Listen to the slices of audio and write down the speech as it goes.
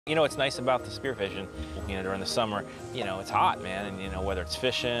You know what's nice about the spearfishing, you know, during the summer, you know, it's hot, man, and you know, whether it's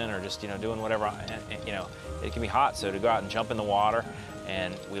fishing or just, you know, doing whatever, you know, it can be hot, so to go out and jump in the water,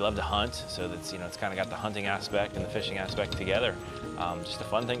 and we love to hunt, so that's, you know, it's kind of got the hunting aspect and the fishing aspect together. Just a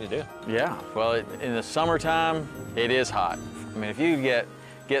fun thing to do. Yeah, well, in the summertime, it is hot. I mean, if you get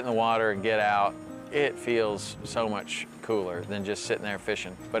in the water and get out, it feels so much cooler than just sitting there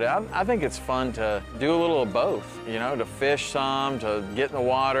fishing. But I think it's fun to do a little of both, you know, to fish some, to get in the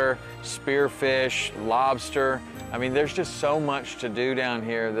water, spearfish, lobster. I mean, there's just so much to do down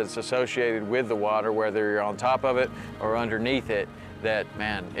here that's associated with the water, whether you're on top of it or underneath it, that,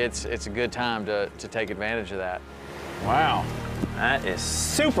 man, it's a good time to take advantage of that. Wow, that is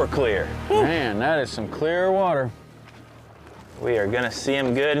super clear. Man, that is some clear water. We are gonna see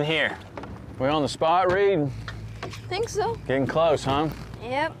him good in here. We on the spot, Reed? Think so. Getting close, huh?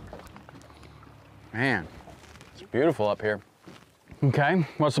 Yep. Man, it's beautiful up here. Okay,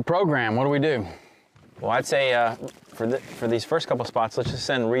 what's the program? What do we do? Well, I'd say for these first couple spots, let's just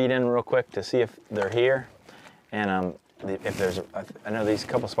send Reed in real quick to see if they're here. And if there's, I know these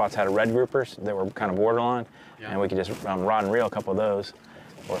couple spots had red groupers that were kind of borderline, and we could just rod and reel a couple of those.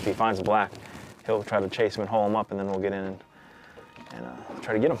 Or if he finds a black, he'll try to chase them and haul them up, and then we'll get in and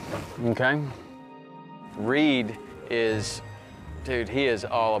try to get them. Okay. Reed is, dude, he is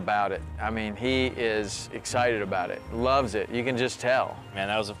all about it. I mean, he is excited about it, loves it. You can just tell. Man,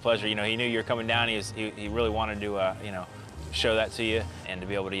 that was a pleasure. You know, he knew you were coming down. He really wanted to, you know, show that to you and to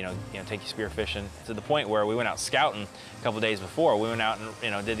be able to, you know, take you spearfishing to the point where we went out scouting a couple of days before. We went out and, you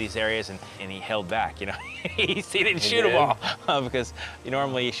know, did these areas and he held back, you know. he didn't shoot them all because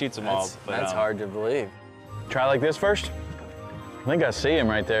normally he shoots them all. But, that's hard to believe. Try like this first? I think I see him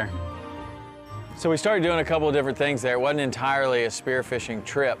right there. So we started doing a couple of different things there. It wasn't entirely a spearfishing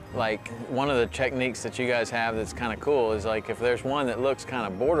trip. Like, one of the techniques that you guys have that's kind of cool is, like, if there's one that looks kind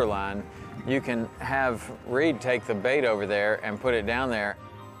of borderline, you can have Reed take the bait over there and put it down there.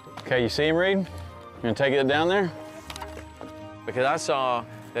 Okay, you see him, Reed? You gonna take it down there? Because I saw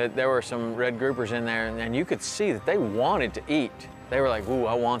that there were some red groupers in there, and you could see that they wanted to eat. They were like, ooh,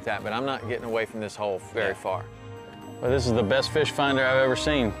 I want that, but I'm not getting away from this hole very far. Well, this is the best fish finder I've ever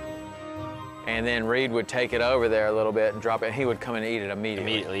seen. And then Reed would take it over there a little bit and drop it, and he would come and eat it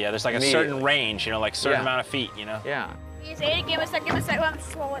immediately. Immediately, yeah. There's like a certain range, you know, like a certain amount of feet, you know? Yeah. You say it, give a sec, let me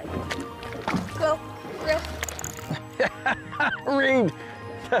slow it. Go, real. Reed,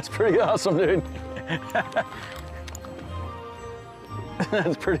 that's pretty awesome, dude.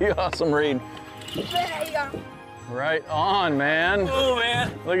 That's pretty awesome, Reed. There you go. Right on, man. Oh,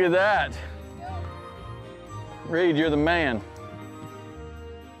 man. Look at that. Reed, you're the man.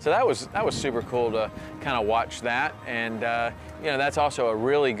 So that was super cool to kind of watch that, and you know, that's also a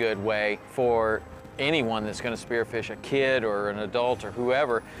really good way for anyone that's going to spearfish, a kid or an adult or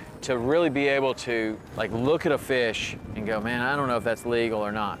whoever, to really be able to, like, look at a fish and go, man, I don't know if that's legal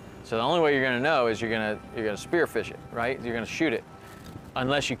or not. So the only way you're going to know is you're going to spearfish it, right? You're going to shoot it,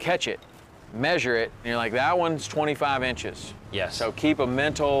 unless you catch it, measure it, and you're like, that one's 25 inches. Yes. So keep a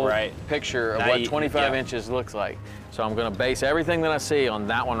mental picture of what 25 inches looks like. So I'm going to base everything that I see on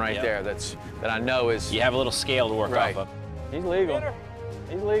that one right there. That I know is. You have a little scale to work off of. He's legal.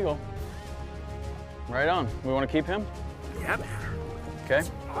 He's legal. Right on. We want to keep him? Yep. Okay.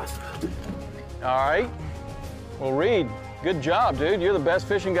 Awesome. All right. Well, Reed, good job, dude. You're the best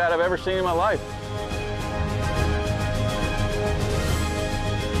fishing guide I've ever seen in my life.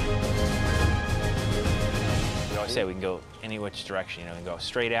 Say we can go any which direction, you know, we can go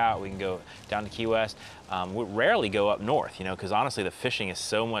straight out, we can go down to Key West. We rarely go up north, you know, because honestly the fishing is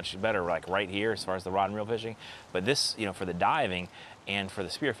so much better like right here as far as the rod and reel fishing. But this, you know, for the diving and for the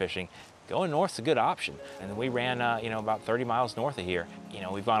spearfishing, going north's a good option. And we ran, you know, about 30 miles north of here. You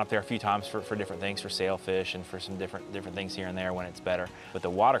know, we've gone up there a few times for different things, for sailfish and for some different things here and there when it's better. But the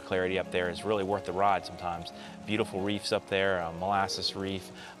water clarity up there is really worth the ride sometimes. Beautiful reefs up there, molasses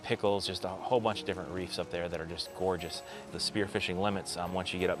reef, pickles, just a whole bunch of different reefs up there that are just gorgeous. The spearfishing limits,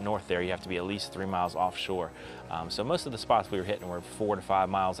 once you get up north there, you have to be at least 3 miles offshore. So most of the spots we were hitting were 4 to 5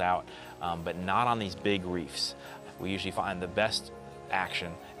 miles out, but not on these big reefs. We usually find the best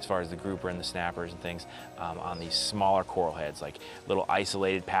action as far as the grouper and the snappers and things on these smaller coral heads, like little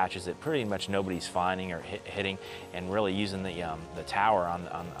isolated patches that pretty much nobody's finding or hitting, and really using the tower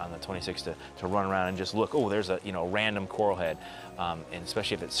on the 26 to run around and just look, oh, there's a, you know, random coral head, and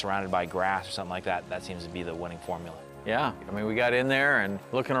especially if it's surrounded by grass or something like that, that seems to be the winning formula. Yeah, I mean, we got in there and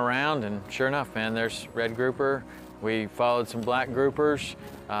looking around, and sure enough, man, there's red grouper. We followed some black groupers.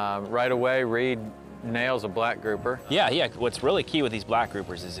 Right away, Reed nails a black grouper. Yeah. What's really key with these black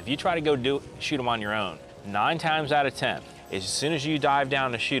groupers is if you try to go shoot them on your own, 9 times out of 10, is as soon as you dive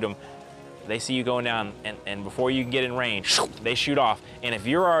down to shoot them, they see you going down, and before you can get in range, they shoot off. And if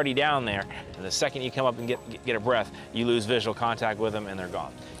you're already down there, and the second you come up and get a breath, you lose visual contact with them and they're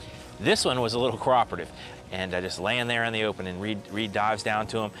gone. This one was a little cooperative, and just laying there in the open, and Reed dives down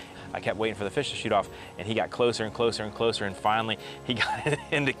to him. I kept waiting for the fish to shoot off, and he got closer and closer and closer, and finally he got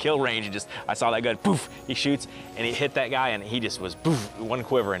into kill range. And I saw that gun, poof, he shoots, and he hit that guy, and he just was, poof, one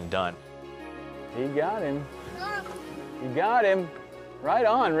quiver and done. He got him. You got him. Right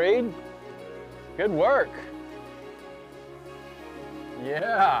on, Reed. Good work.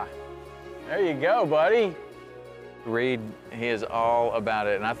 Yeah. There you go, buddy. Reed, he is all about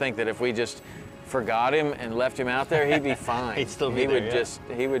it, and I think that if we just forgot him and left him out there, he'd be fine. He'd still be there,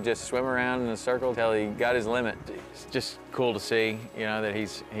 He would just swim around in a circle until he got his limit. It's just cool to see, you know, that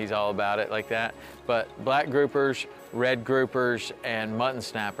he's all about it like that. But black groupers, red groupers, and mutton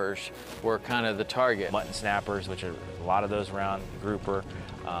snappers were kind of the target. Mutton snappers, which are a lot of those around grouper,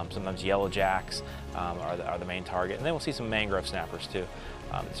 sometimes yellow jacks are the main target. And then we'll see some mangrove snappers too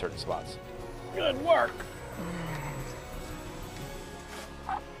in certain spots. Good work.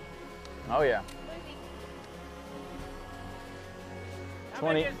 Oh yeah.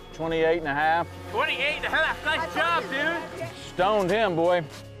 28 and a half. 28 and a half, nice job, dude. Stoned him, boy.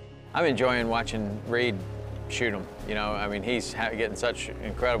 I'm enjoying watching Reed shoot him. You know, I mean, he's getting such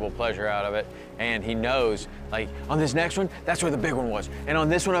incredible pleasure out of it. And he knows, like, on this next one, that's where the big one was. And on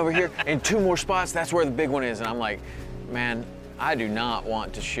this one over here, in 2 more spots, that's where the big one is. And I'm like, man, I do not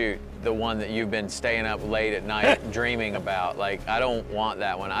want to shoot the one that you've been staying up late at night dreaming about. Like, I don't want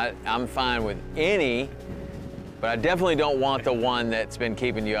that one. I'm fine with any, but I definitely don't want the one that's been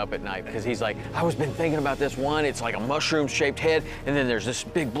keeping you up at night, because he's like, I was been thinking about this one. It's like a mushroom-shaped head, and then there's this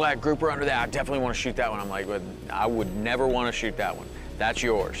big black grouper under that. I definitely want to shoot that one. I'm like, well, I would never want to shoot that one. That's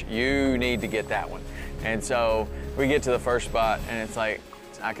yours. You need to get that one. And so we get to the first spot, and it's like,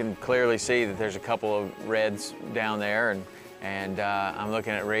 I can clearly see that there's a couple of reds down there, and I'm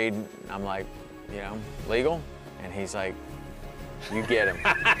looking at Reed. I'm like, you know, legal? And he's like, you get him.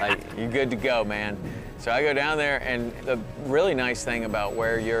 Like, you good to go, man. So I go down there, and the really nice thing about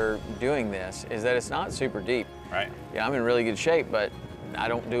where you're doing this is that it's not super deep. Right. Yeah, I'm in really good shape, but I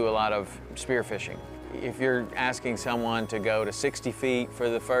don't do a lot of spearfishing. If you're asking someone to go to 60 feet for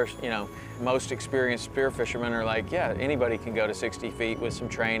the first, you know, most experienced spearfishermen are like, yeah, anybody can go to 60 feet with some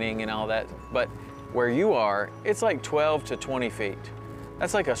training and all that. But where you are, it's like 12 to 20 feet.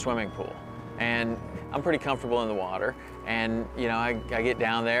 That's like a swimming pool. And I'm pretty comfortable in the water. And, you know, I get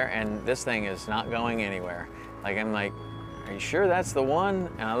down there, and this thing is not going anywhere. Like, I'm like, are you sure that's the one?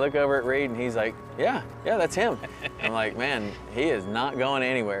 And I look over at Reed, and he's like, yeah, that's him. I'm like, man, he is not going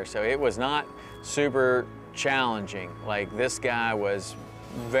anywhere. So it was not super challenging. Like, this guy was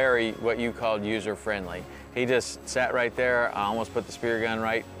very, what you called user-friendly. He just sat right there. I almost put the spear gun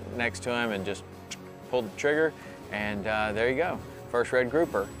right next to him and just pulled the trigger, and there you go, first red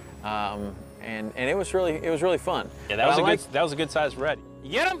grouper. And it was really fun. Yeah, that was a good sized red.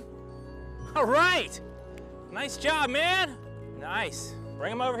 You get him? All right. Nice job, man. Nice.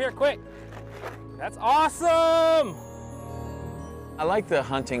 Bring him over here quick. That's awesome. I like the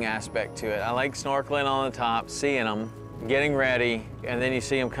hunting aspect to it. I like snorkeling on the top, seeing them, getting ready, and then you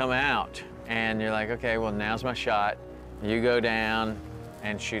see them come out, and you're like, okay, well, now's my shot. You go down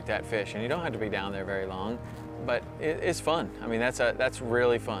and shoot that fish, and you don't have to be down there very long, but it's fun. I mean, that's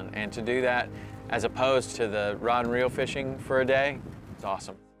really fun, and to do that as opposed to the rod and reel fishing for a day, it's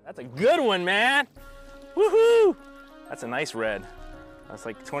awesome. That's a good one, man. Woohoo! That's a nice red. That's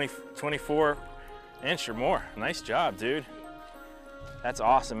like 24 inch or more. Nice job, dude. That's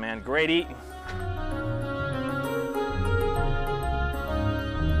awesome, man. Great eating.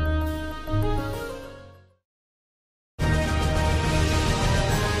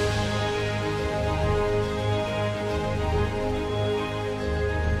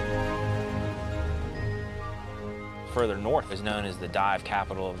 Further north is known as the dive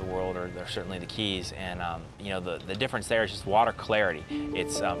capital of the world, or they're certainly the Keys, and you know, the difference there is just water clarity.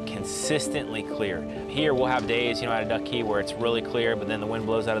 It's consistently clear. Here we'll have days, you know, at a Duck Key where it's really clear, but then the wind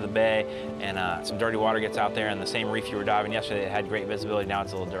blows out of the bay and some dirty water gets out there, and the same reef you were diving yesterday that had great visibility, now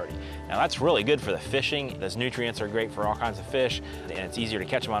it's a little dirty. Now that's really good for the fishing. Those nutrients are great for all kinds of fish, and it's easier to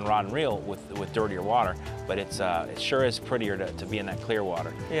catch them on rod and reel with dirtier water, but it sure is prettier to be in that clear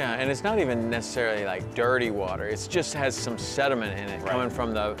water. Yeah, and it's not even necessarily like dirty water. It's just has some sediment in it, right, coming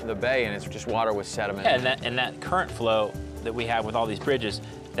from the bay, and it's just water with sediment. Yeah, and that current flow that we have with all these bridges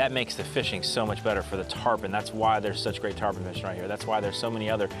that makes the fishing so much better for the tarpon. That's why there's such great tarpon fishing right here. That's why there's so many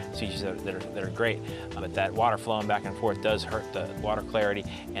other species that are great. But that water flowing back and forth does hurt the water clarity,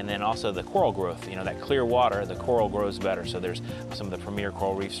 and then also the coral growth. You know, that clear water, the coral grows better. So there's some of the premier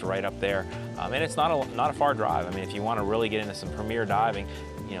coral reefs right up there, and it's not a far drive. I mean, if you want to really get into some premier diving,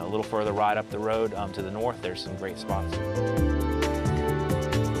 you know, a little further right up the road to the north, there's some great spots.